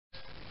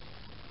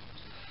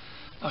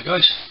Hi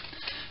guys,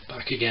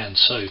 back again.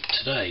 So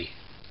today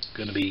I'm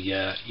going to be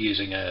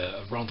using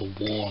a rather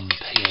worn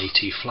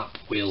P80 flap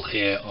wheel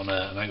here on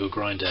an angle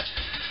grinder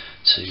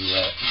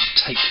to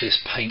take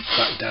this paint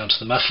back down to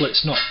the metal.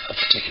 It's not a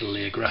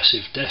particularly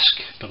aggressive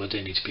disc, but I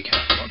do need to be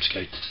careful not to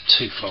go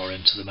too far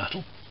into the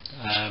metal.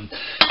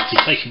 If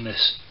you're taking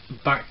this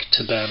back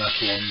to bare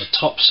metal on the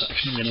top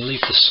section, I'm going to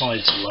leave the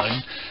sides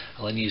alone.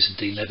 I'll then use a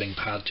denibbing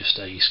pad, just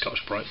a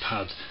Scotch-Brite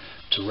pad,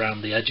 to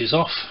round the edges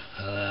off,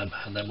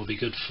 and then we'll be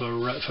good for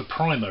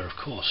primer, of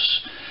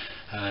course.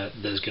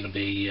 There's going to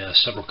be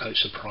several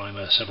coats of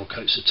primer, several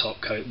coats of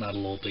top coat, and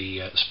that'll all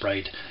be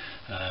sprayed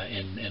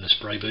in a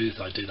spray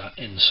booth. I do that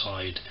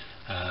inside,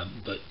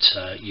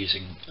 but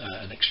using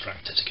an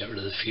extractor to get rid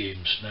of the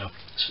fumes. Now,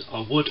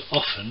 I would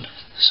often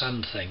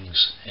sand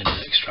things in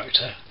an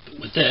extractor, but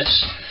with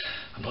this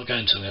I'm not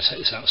going to. I'm going to take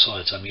this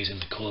outside, so I'm using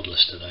the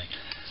cordless today,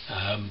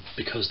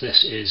 because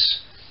this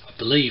is, I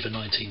believe, a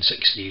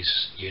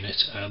 1960s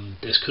unit, and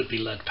this could be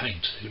lead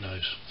paint, who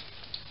knows.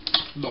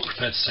 I'm not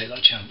prepared to take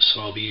that chance,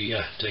 so I'll be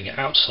doing it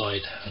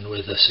outside and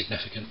with a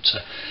significant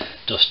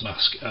dust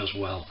mask as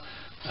well,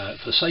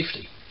 for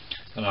safety.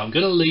 And I'm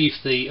going to leave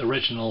the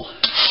original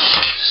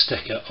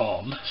sticker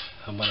on,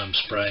 and when I'm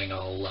spraying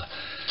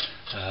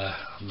I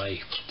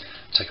may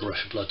take a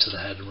rush of blood to the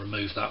head and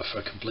remove that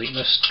for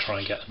completeness, try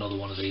and get another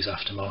one of these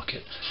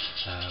aftermarket,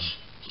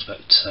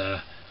 but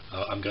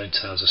I'm going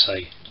to, as I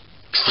say,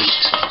 treat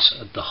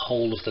the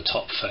whole of the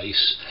top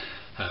face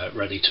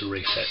ready to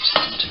refit,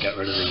 to get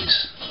rid of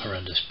these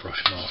horrendous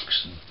brush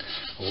marks and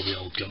all the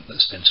old gunk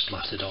that's been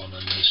splattered on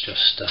and has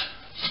just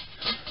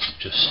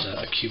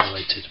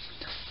accumulated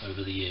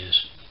over the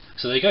years.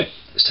 So there you go,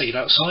 let's take it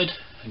outside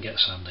and get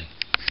sanding.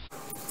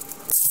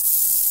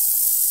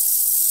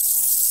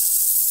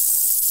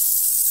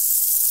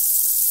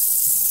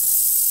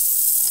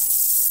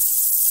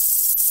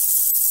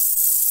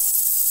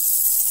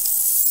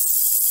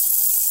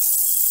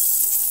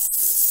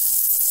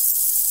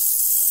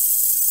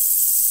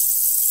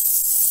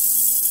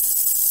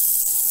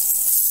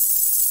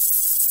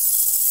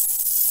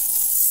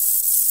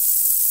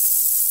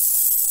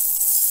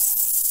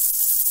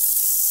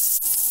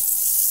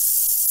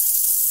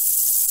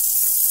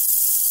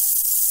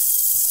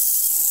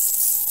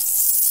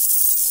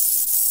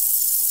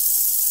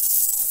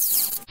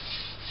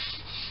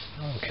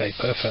 Okay,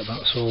 perfect.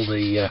 That's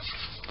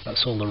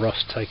all the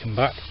rust taken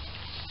back.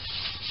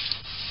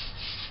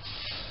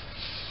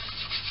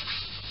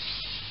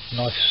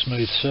 Nice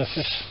smooth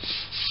surface.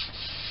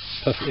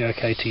 Perfectly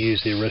okay to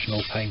use the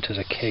original paint as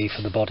a key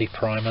for the body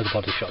primer. The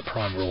body shop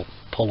primer will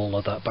pull all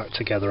of that back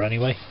together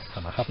anyway,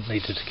 and I haven't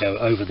needed to go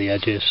over the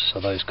edges, so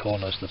those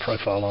corners, the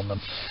profile on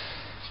them,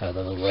 the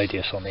little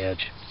radius on the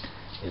edge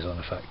is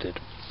unaffected.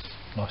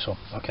 Nice one.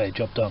 Okay,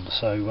 job done.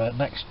 So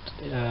next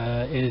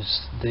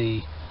is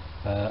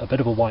a bit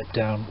of a wipe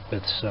down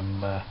with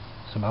some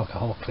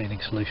alcohol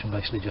cleaning solution,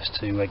 basically just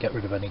to get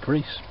rid of any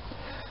grease,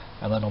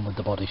 and then on with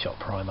the body shop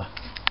primer.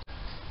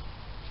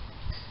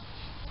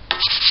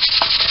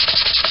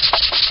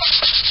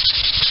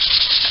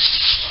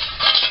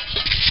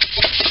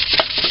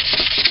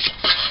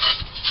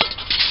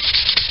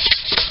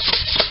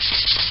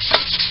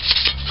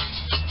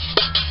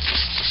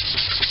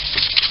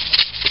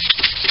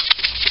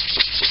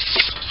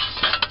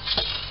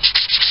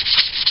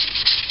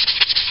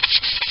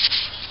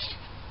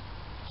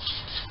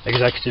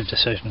 Executive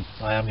decision,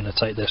 I am going to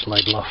take this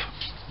label off.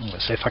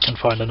 Let's see if I can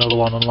find another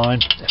one online.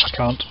 If I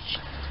can't,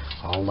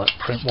 I'll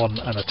print one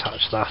and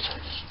attach that.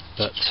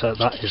 But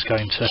that is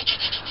going to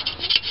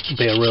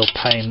be a real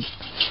pain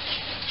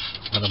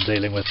when I'm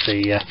dealing with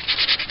the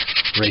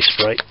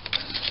respray.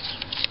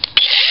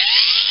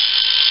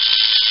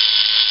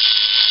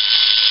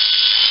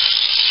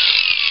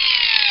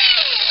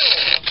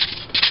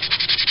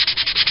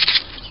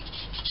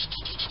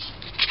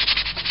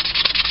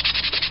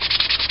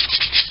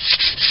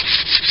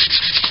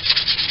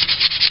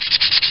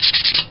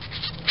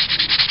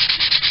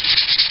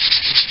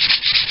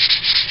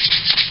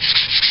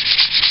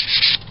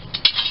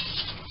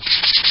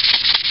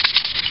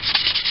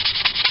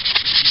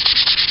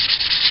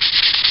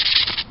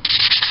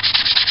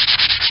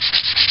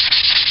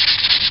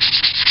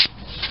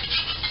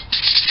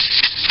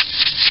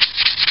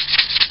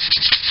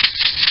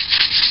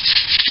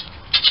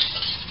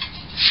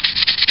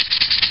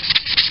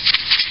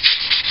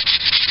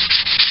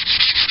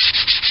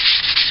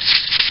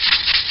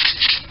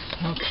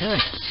 Okay,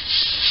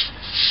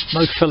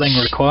 no filling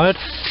required.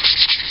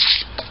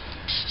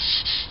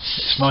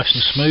 It's nice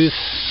and smooth.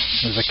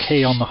 There's a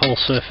key on the whole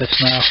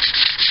surface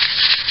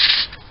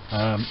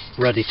now,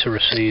 ready to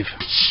receive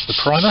the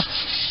primer.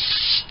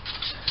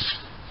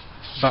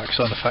 Back's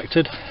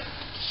unaffected.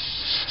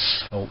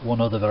 Oh,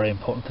 one other very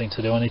important thing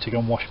to do, I need to go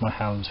and wash my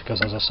hands,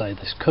 because as I say,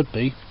 this could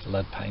be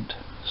lead paint.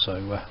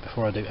 So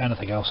before I do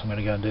anything else, I'm going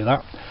to go and do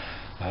that,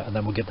 and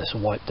then we'll give this a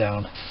wipe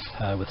down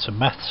with some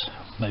meths,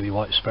 maybe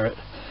white spirit.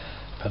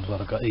 Depends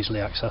what I've got easily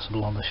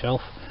accessible on the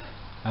shelf,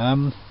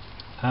 and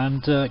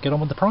get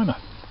on with the primer.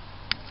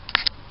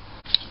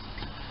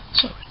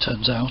 So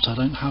Turns out I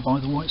don't have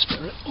either white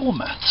spirit or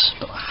maths,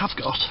 but I have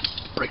got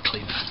brake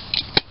cleaner.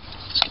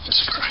 Let's give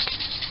this a crack.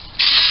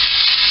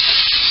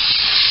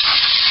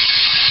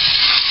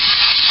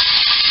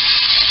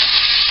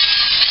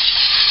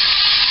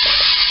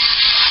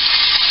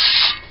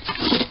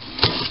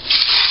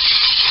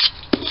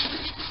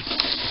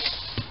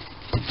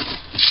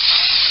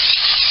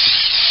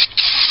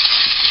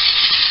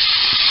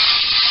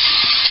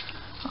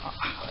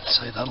 Let's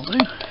say that'll do.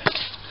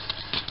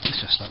 Let's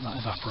just let that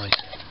evaporate,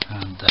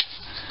 and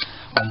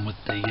on with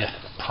the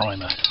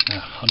primer.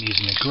 Now I'm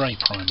using a grey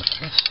primer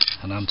for this,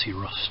 an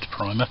anti-rust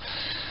primer.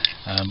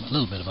 A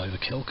little bit of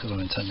overkill because I'm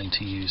intending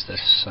to use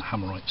this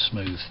Hammerite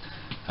Smooth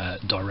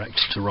direct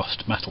to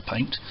rust metal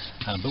paint,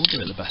 but we'll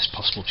give it the best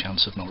possible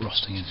chance of not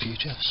rusting in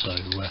future. So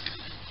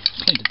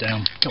cleaned it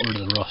down, got rid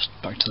of the rust,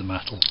 back to the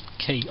metal,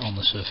 key on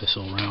the surface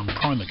all round,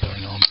 primer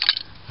going on,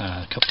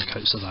 a couple of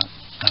coats of that.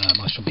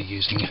 I shall be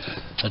using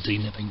a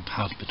denibbing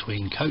pad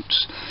between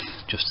coats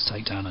just to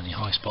take down any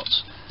high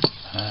spots,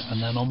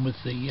 and then on with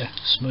the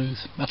smooth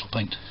metal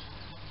paint.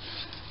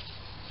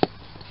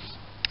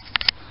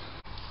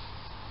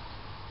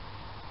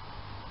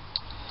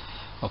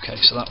 Okay,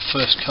 so that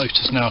first coat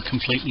is now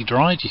completely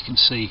dried. You can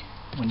see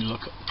when you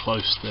look up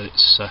close that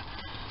it's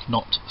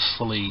not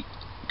fully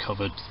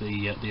covered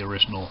the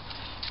original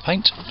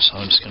paint, so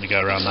I'm just going to go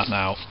around that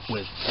now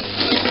with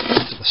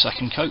the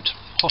second coat,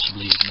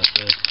 possibly even a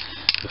third,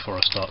 before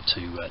I start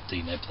to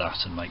denib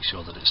that and make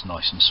sure that it's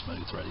nice and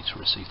smooth, ready to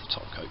receive the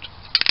top coat.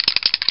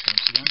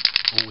 Once again,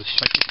 always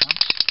shake your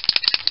hands.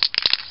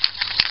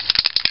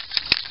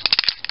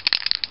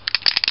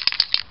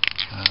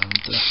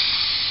 And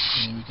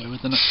here we go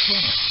with the next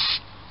corner.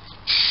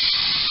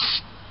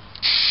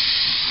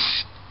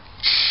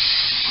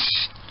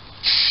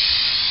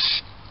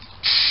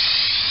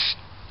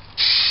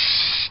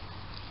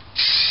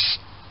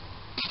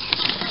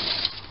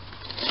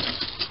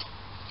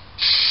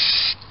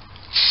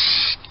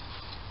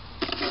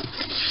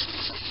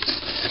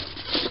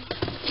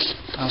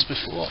 As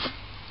before,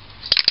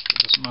 it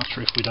doesn't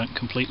matter if we don't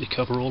completely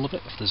cover all of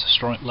it. If there's a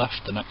stripe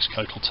left, the next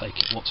coat will take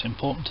it. What's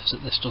important is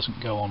that this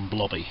doesn't go on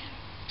blobby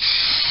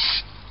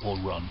or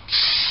run.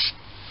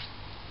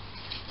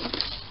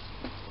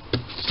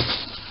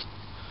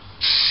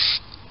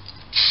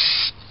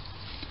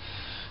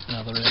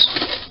 Now there is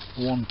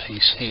one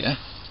piece here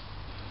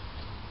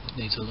that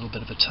needs a little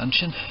bit of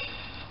attention,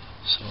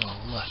 so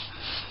I'll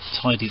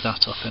tidy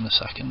that up in a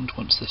second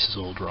once this is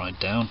all dried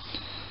down.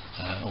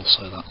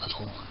 Also that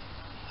little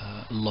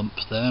lump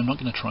there, I'm not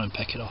going to try and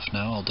pick it off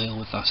now, I'll deal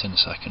with that in a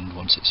second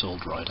once it's all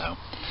dried out.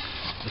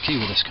 The key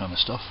with this kind of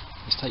stuff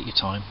is take your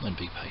time and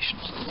be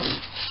patient.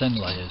 Thin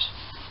layers,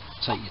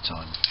 take your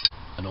time,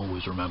 and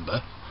always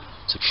remember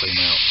to clean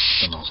out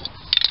the nozzle.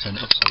 Turn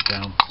it upside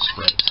down,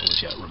 spray it till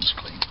as yet runs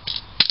clean.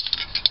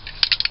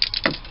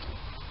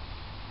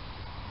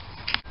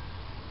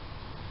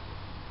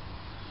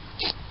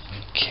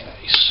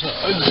 Okay, so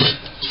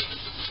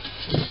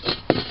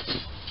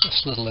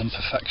this little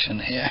imperfection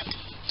here,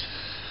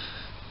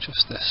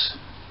 just this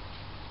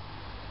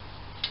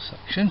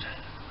section,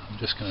 I'm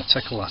just going to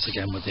tickle that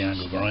again with the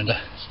angle grinder,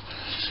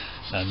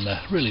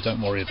 and really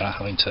don't worry about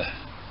having to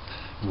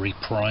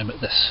reprime at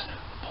this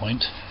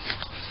point.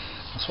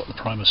 That's what the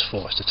primer's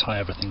for, is to tie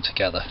everything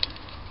together,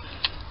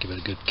 give it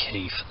a good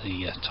key for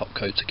the top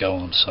coat to go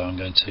on. So I'm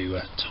going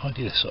to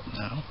tidy this up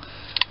now.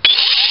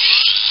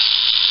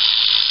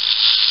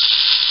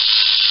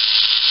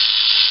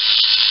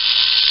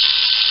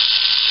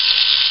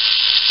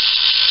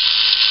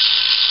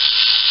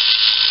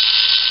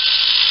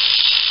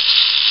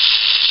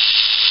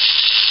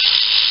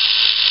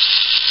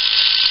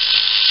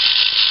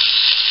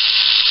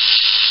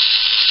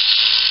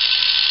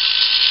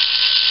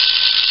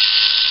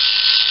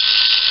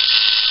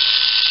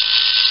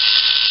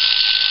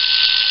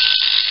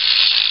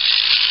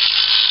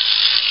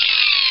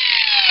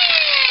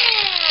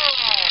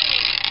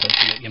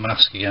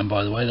 Mask again,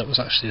 by the way, that was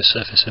actually a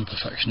surface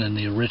imperfection in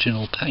the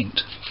original paint,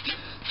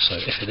 so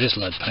if it is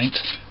lead paint,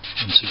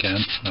 once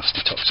again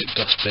nasty toxic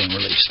dust being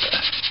released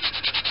there.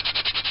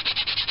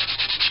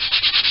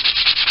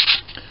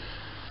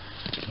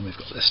 And we've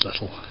got this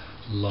little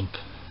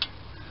lump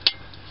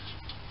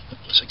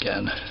that was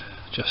again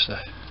just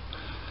a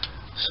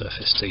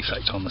surface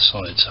defect on the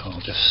side, so I'll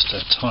just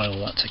tie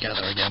all that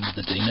together again with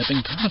the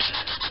denibbing pad.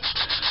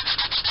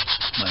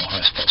 No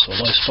high spots or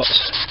low spots.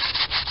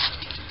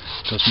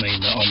 Does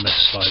mean that on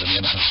this side I'm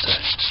going to have to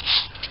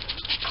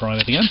prime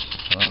it again,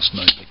 but that's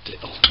no big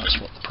deal. That's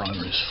what the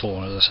primer is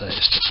for, as I say,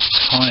 is to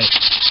tie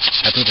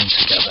everything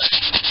together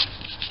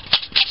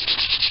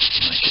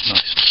and make it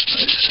nice and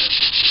smooth.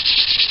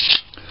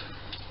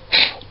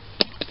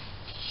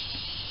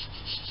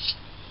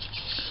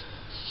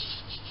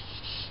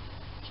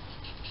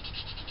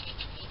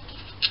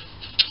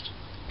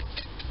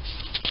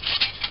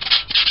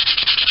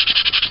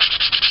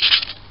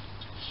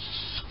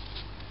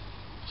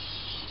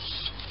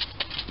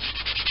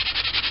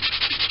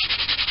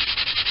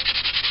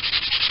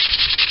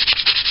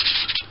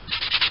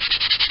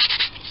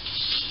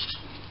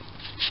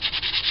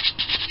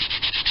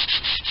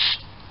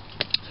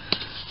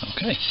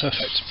 Okay,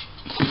 perfect.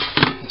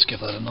 Let's give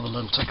that another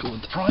little tickle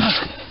with the primer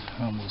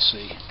and we'll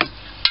see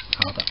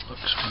how that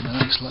looks when the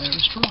next layer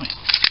is dry.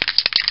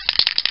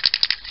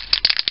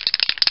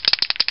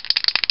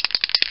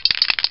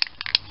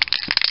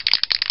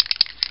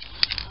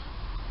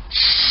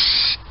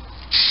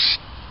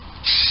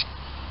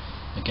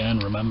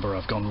 Again, remember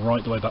I've gone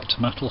right the way back to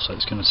metal, so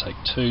it's going to take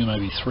 2,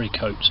 maybe 3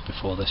 coats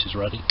before this is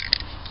ready.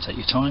 Take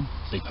your time,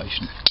 be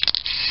patient.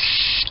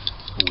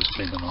 Always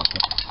clean the knife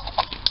up.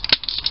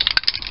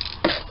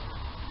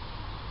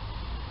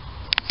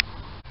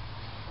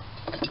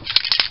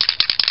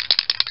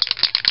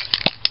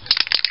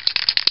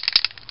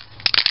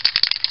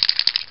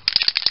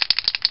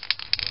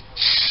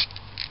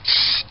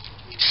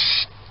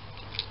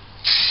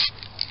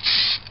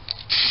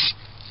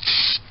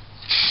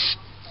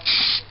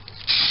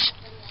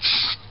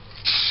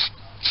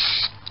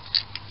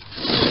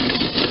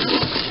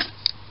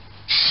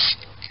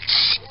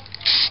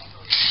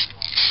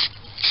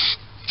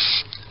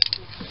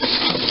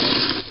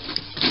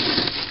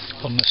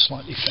 Putting a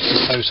slightly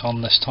thicker coat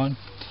on this time.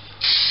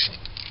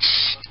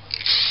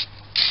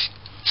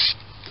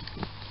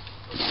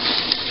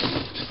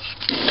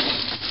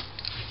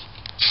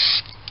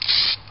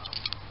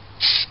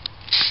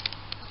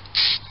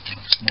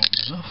 Let's wipe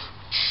this off.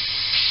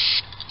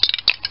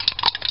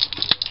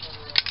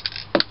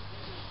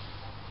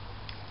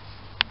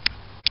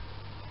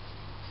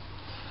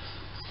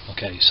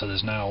 Okay, so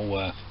there's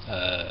now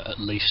at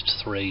least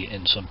 3,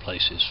 in some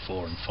places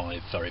 4 and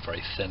 5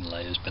 very thin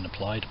layers been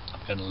applied.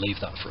 I'm going to leave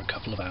that for a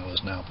couple of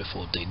hours now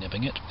before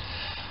denibbing it.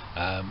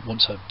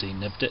 Once I've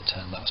denibbed it,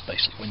 and that's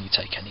basically when you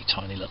take any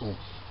tiny little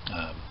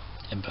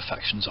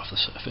imperfections off the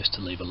surface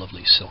to leave a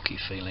lovely silky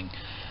feeling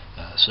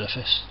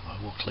surface,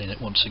 I will clean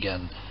it once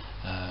again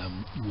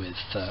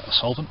with a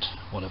solvent,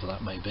 whatever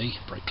that may be.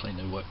 Brake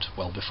cleaner worked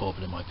well before,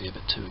 but it might be a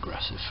bit too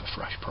aggressive for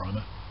fresh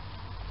primer.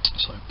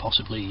 So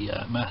possibly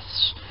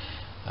meths,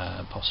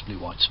 possibly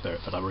white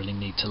spirit, but I really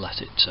need to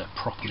let it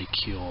properly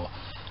cure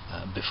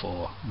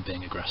before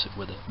being aggressive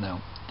with it.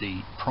 Now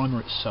the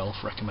primer itself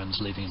recommends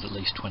leaving it at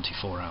least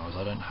 24 hours.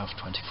 I don't have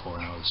 24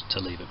 hours to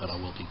leave it, but I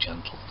will be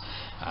gentle,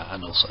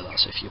 and also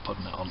that's if you're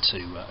putting it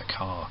onto a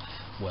car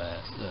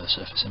where the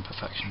surface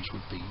imperfections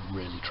would be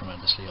really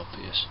tremendously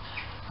obvious.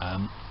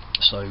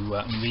 So I'm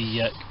going to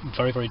be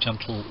very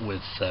gentle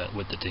with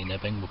the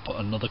denibbing. We'll put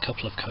another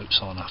couple of coats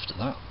on after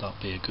that.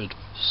 That'll be a good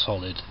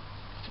solid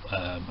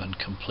and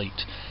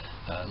complete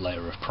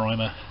layer of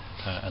primer,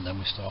 and then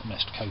we start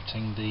mist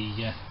coating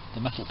the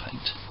metal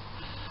paint.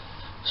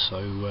 So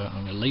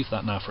I'm going to leave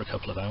that now for a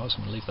couple of hours.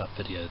 I'm going to leave that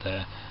video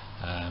there,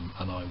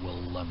 and I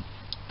will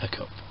pick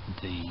up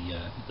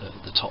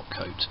the top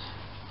coat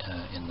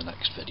in the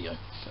next video.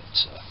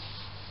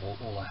 But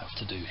all I have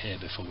to do here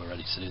before we're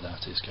ready to do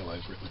that is go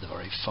over it with a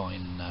very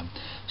fine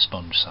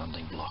sponge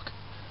sanding block.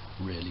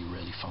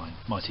 Really fine.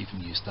 Might even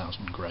use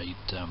 1000 grade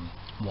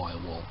wire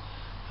wool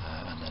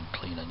and then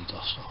clean any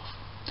dust off.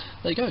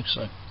 There you go.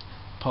 So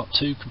part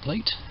 2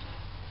 complete.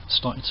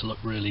 Starting to look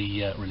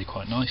really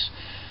quite nice,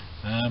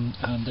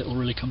 and it will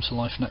really come to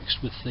life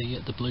next with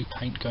the blue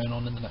paint going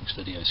on in the next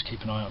video. So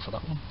keep an eye out for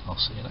that one. I'll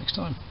see you next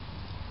time.